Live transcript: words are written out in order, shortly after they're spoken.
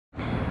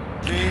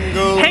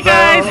Hey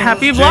guys,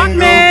 happy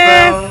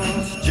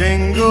Vlogmas!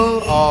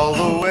 Jingle all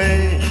the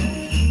way.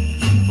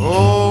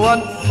 Oh,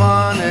 what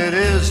fun it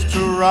is to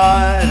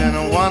ride in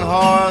a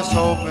one-horse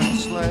open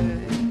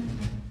sleigh.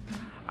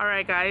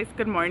 Alright guys,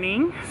 good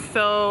morning.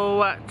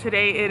 So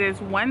today it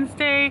is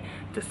Wednesday,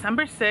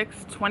 December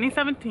 6th,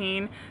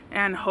 2017,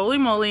 and holy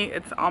moly,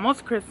 it's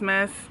almost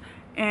Christmas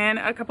in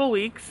a couple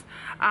weeks.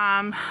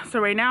 So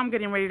right now I'm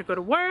getting ready to go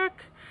to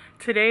work.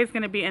 Today is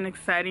going to be an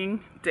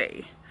exciting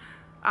day.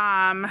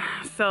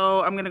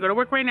 So I'm gonna go to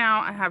work right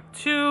now. I have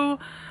two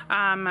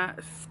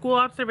school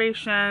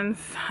observations.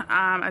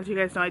 As you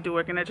guys know, I do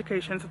work in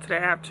education, so today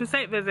I have two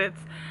site visits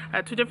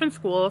at two different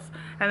schools,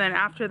 and then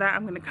after that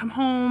I'm gonna come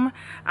home,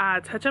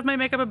 touch up my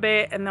makeup a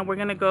bit, and then we're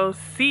gonna go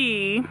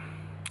see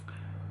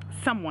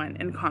someone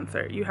in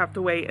concert. You have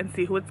to wait and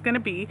see who it's gonna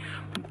be,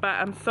 but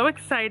I'm so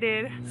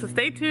excited, so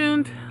stay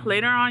tuned.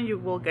 Later on you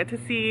will get to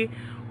see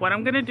what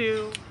I'm gonna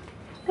do.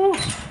 Whew.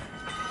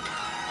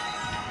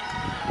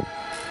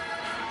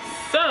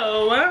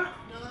 So,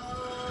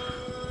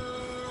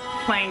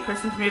 playing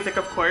Christmas music,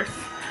 of course.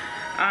 So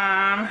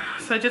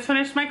I just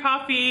finished my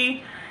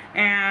coffee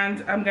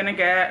and I'm gonna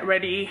get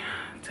ready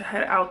to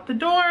head out the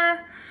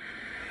door.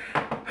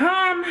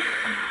 I'm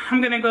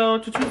gonna go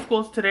to two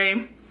schools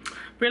today.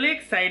 Really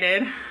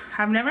excited.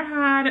 I've never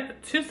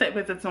had two site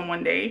visits in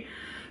one day,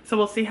 so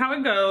we'll see how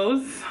it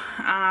goes.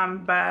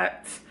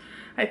 But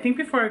I think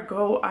before I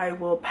go, I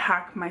will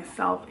pack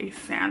myself a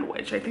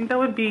sandwich. I think that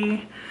would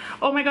be,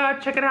 oh my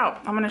God, check it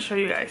out. I'm gonna show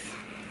you guys.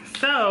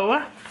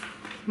 So,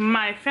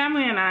 my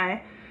family and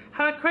I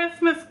have a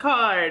Christmas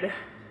card.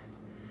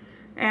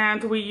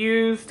 And we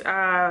used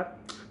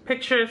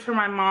pictures from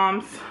my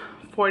mom's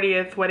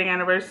 40th wedding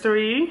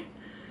anniversary.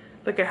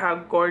 Look at how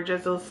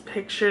gorgeous those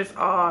pictures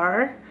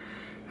are.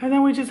 And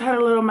then we just had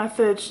a little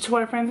message to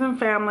our friends and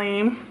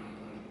family.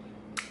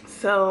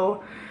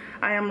 So,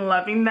 I am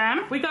loving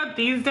them. We got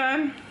these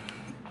done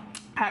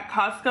at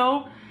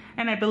Costco,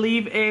 and I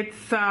believe it's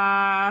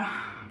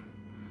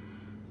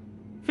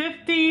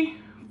 50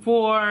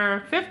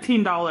 for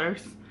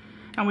 $15,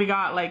 and we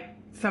got like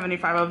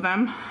 75 of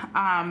them.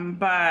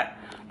 But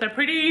they're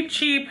pretty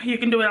cheap. You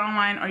can do it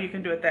online or you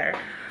can do it there.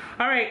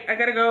 All right, I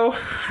gotta go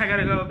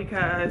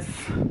because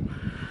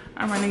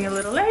I'm running a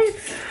little late,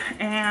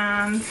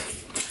 and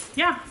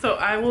yeah, so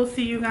I will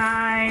see you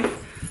guys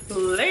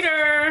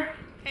later.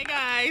 Hey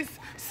guys.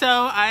 So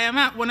I am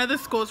at one of the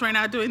schools right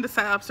now doing the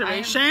site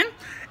observation,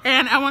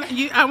 and I want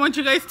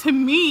you guys to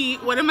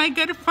meet one of my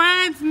good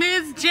friends,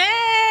 Miss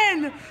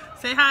Jen.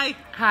 Say hi.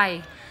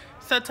 Hi.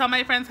 So tell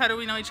my friends, how do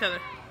we know each other?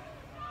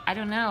 I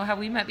don't know. Have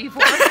we met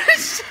before?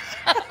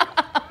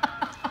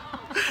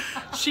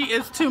 She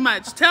is too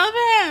much. Tell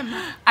them.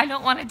 I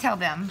don't want to tell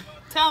them.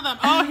 Tell them.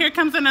 Oh, here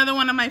comes another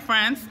one of my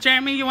friends.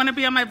 Jeremy, you want to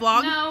be on my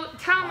vlog? No,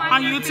 tell my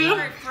on YouTube?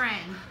 favorite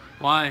friend.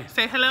 Why?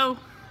 Say hello.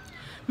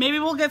 Maybe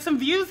we'll get some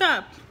views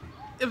up.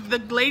 If the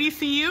ladies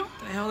see you. What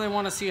the hell they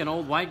want to see an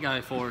old white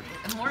guy for?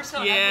 More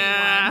so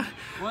yeah.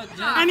 What?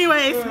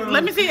 Anyways,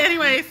 let me see.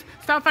 Anyways,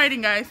 stop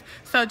fighting, guys.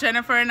 So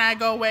Jennifer and I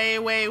go way,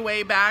 way,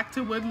 way back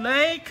to Wood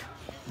Lake.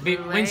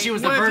 When she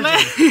was a Wood virgin.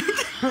 Lake.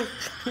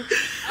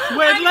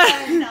 Wood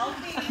Lake.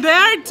 They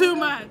are too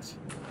much.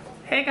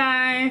 Hey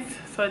guys.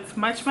 So it's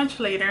much,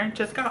 much later.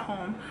 Just got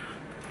home.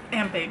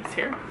 And Babe's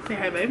here. Say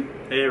hi, Babe.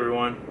 Hey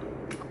everyone.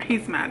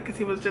 He's mad because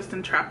he was just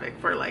in traffic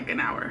for like an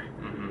hour.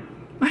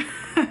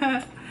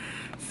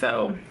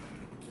 So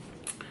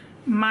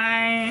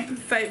my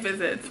site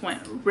visits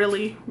went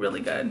really,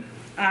 really good.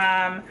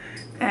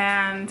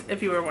 And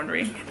if you were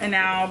wondering, and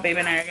now Babe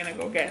and I are gonna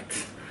go get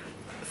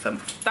some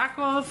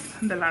tacos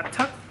de la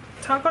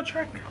taco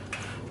truck.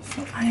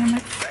 So I am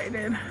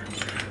excited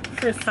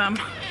for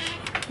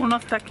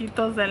unos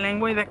taquitos de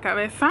lengua y de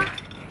cabeza.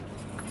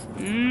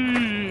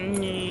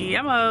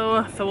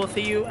 Yummo. So we'll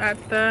see you at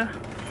the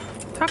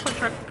taco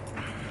truck.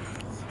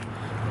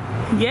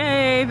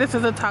 Yay, this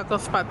is a taco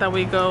spot that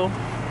we go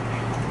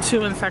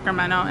to in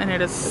Sacramento, and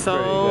it is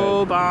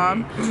so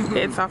bomb.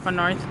 It's off of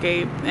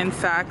Northgate in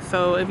Sac,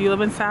 so if you live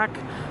in Sac,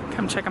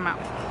 come check them out.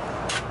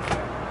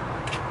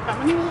 How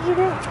many did you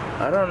get?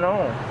 I don't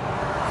know.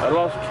 I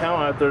lost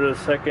count after the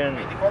second.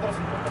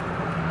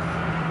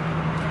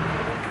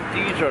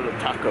 These are the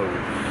tacos.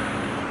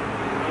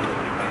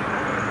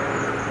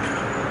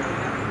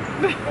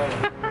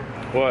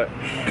 What?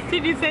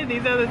 Did you say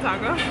these are the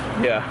tacos?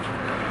 Yeah.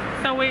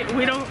 So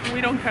we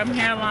don't come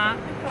here a lot.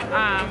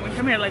 We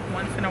come here like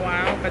once in a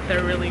while, but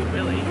they're really,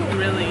 really,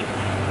 really,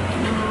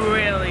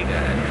 really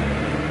good.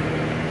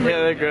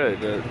 Yeah, they're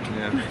good. Yeah.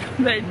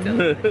 They're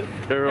delicious.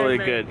 They're really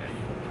good.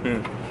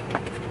 Here,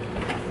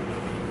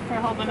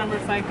 hold the number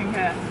so I can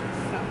get.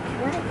 So,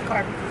 where's the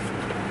card?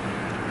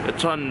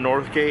 It's on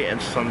Northgate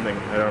and something.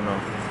 I don't know.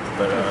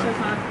 But It's just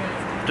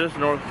Northgate. Just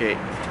Northgate.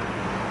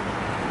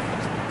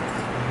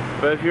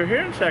 But if you're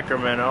here in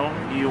Sacramento,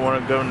 you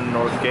want to go to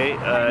Northgate,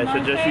 I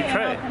suggest you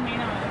try it.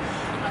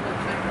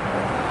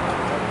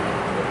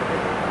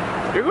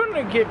 You're going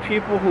to get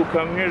people who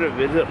come here to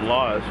visit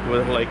lost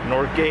with like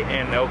Northgate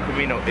and El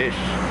Camino-ish.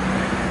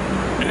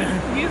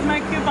 Use my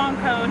coupon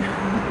code.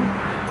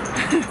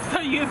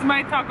 use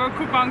my taco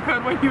coupon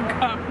code when you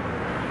come.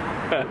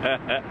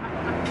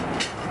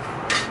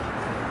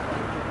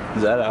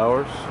 Is that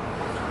ours?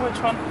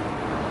 Which one?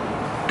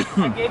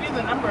 I gave you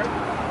the number.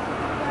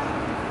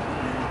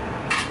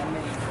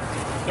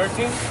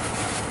 13?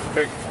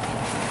 Here.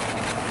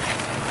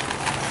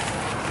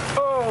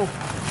 Oh!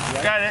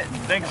 Got it.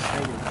 Thanks.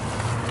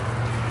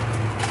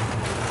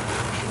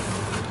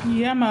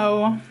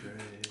 Yummo.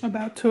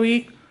 About to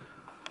eat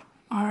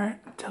our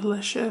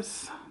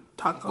delicious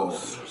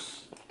tacos.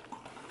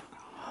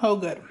 Oh,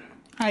 good.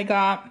 I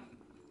got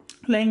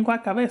lengua,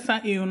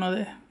 cabeza, y uno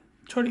de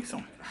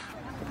chorizo.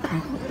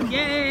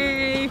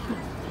 Yay!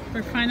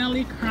 We're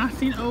finally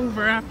crossing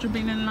over after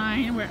being in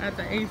line. We're at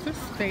the Ace of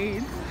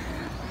Spades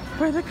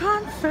for the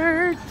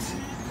concert.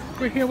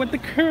 We're here with the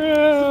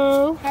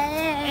crew.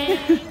 Hey.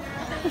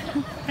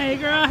 Hey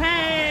girl,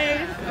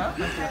 hey.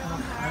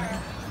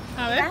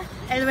 A ver.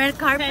 El red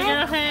carpet. Hey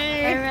girl,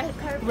 hey. El red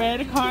carpet.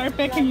 Red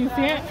carpet, can you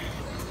see it?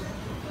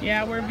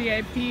 Yeah, we're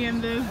VIP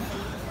in this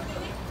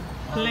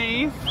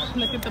place.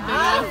 Look at the big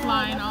ass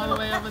line all the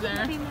way over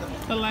there.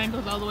 The line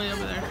goes all the way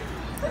over there.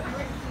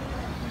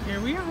 Here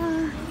we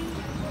are.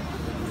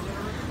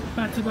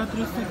 About to go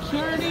through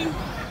security.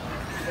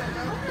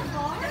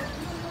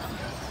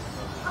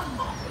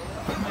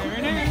 There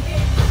it is.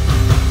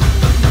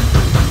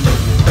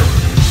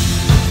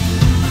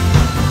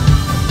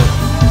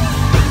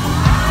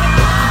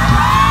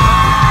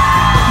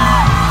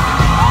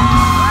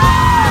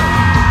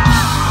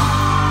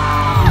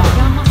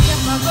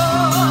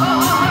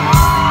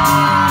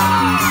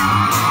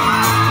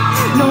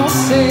 No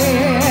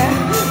sé,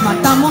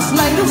 matamos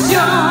la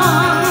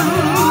ilusión.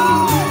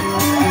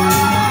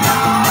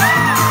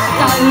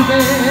 Tal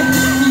vez,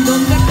 ¿y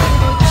dónde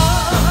quedo yo?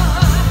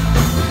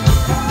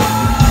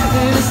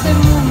 En este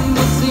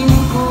mundo sin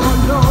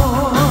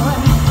color,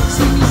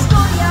 sin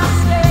historias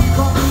que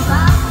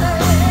contarte,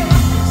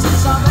 sin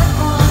saber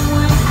cómo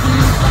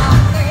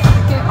explicarte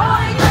que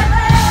hoy te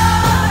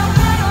veo,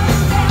 pero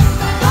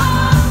intento no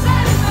se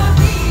me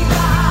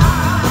olvida.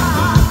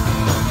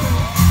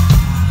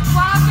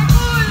 ¡Guau, qué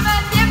cool,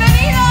 man!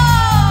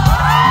 ¡Bienvenidos!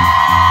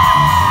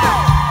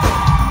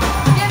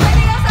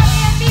 ¡Bienvenidos a mi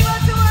en vivo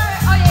tour!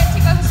 Oye,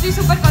 chicos, estoy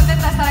súper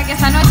contenta de estar aquí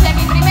esta noche.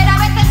 Mi primera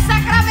vez en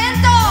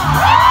Sacramento.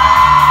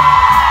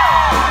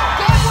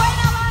 ¡Qué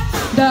buena banda!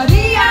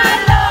 Daría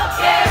lo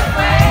que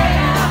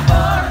fuera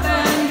por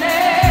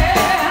tener.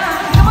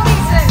 ¿Cómo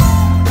dices?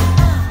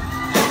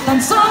 Tan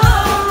solo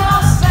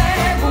unos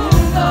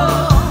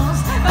segundos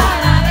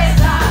para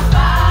desaparecer.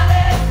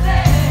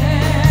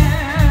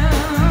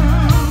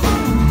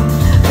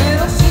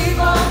 Pero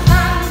sigo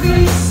tan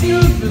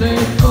visible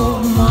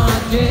como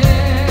ayer.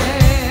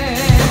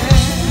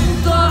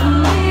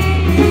 Dormí.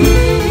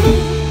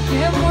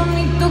 Qué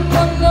bonito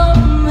cuando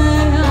me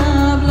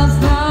hablas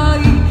de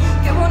ahí.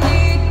 Qué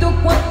bonito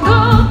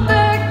cuando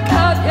te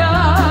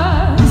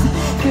callas.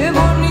 Qué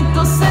bonito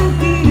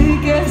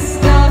sentir que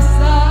estás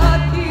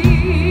aquí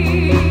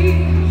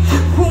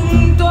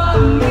junto a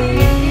mí.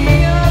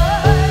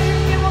 Ay,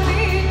 qué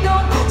bonito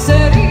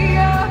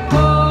sería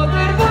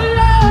poder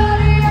volar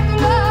y a tu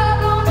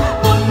lado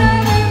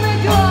ponerme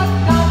yo a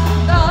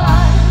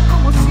cantar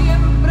como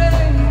siempre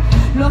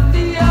lo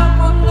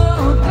hacíamos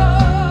los dos.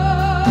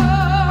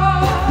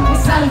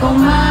 Es algo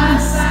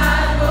más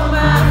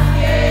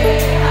que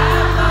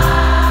amar.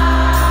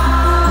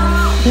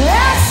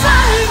 Es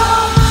algo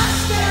más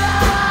que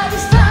la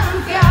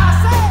distancia.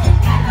 Sé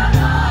que el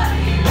dolor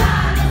y la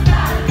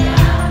nostalgia.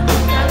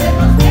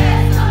 Sabemos que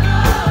eso no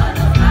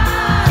nos va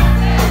a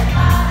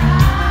separar.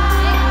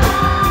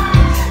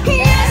 Y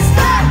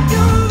darte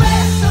un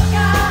beso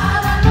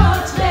cada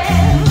noche.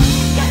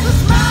 Que tus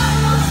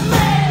manos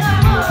me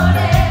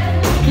enamoren.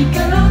 Y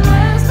que lo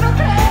nuestro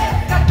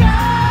crezca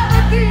cada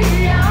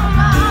día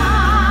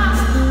más.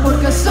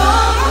 Porque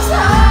somos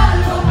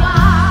algo más.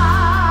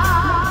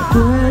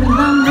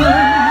 Recuérdame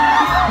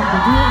cuando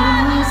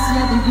duermes y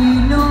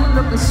adivino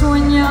lo que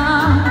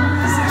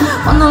sueñas.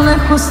 Cuando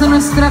lejos de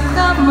nuestra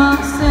cama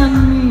sea en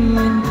mí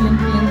en quien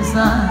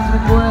piensas.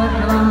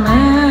 Recuérdame.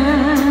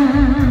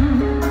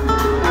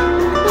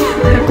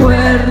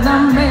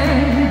 Recuérdame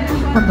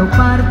cuando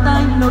parta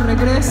y no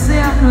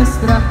regrese a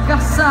nuestra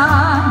casa.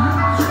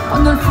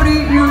 Cuando el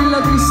frío y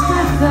la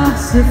tristeza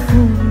se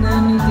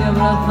funden y te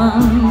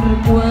abrazan.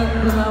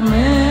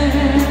 Recuérdame.